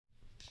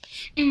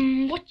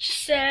What you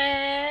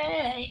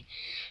say?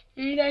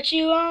 That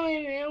you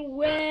only meant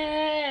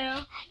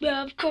well.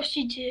 Well, of course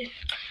you did.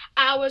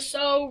 I was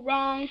so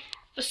wrong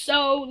for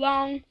so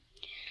long.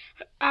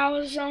 I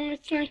was only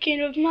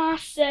thinking of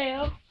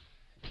myself.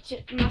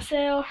 But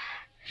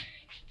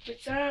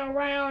turn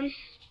around,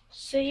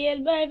 see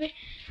it, baby.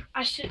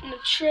 I shouldn't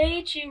have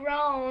treated you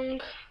wrong.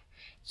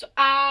 So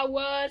I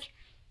was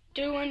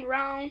doing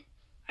wrong.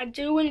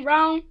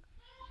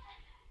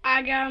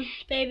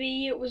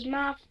 Baby, it was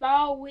my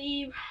fault.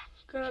 We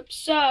broke up.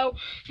 So,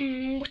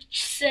 what you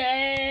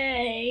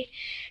say?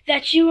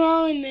 That you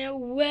only meant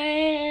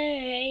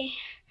way.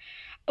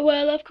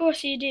 Well, of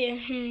course you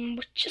did.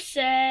 What you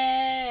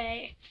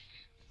say?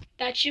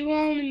 That you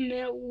only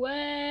meant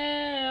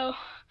well.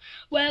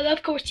 Well,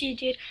 of course you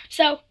did.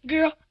 So,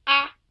 girl,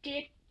 I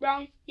did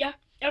wrong. Yeah,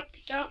 yep,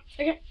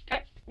 second,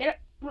 get it,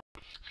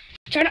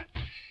 turn up.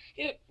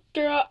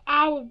 Girl,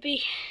 I'd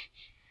be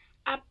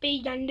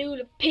your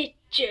new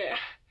picture.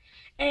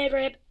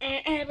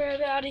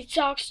 Everybody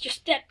talks,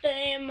 just step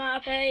in my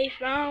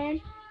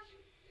payphone.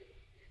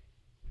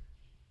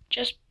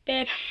 Just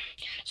babe.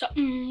 So,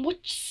 what you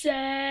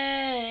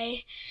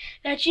say?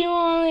 That you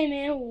only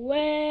meant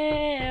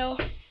well.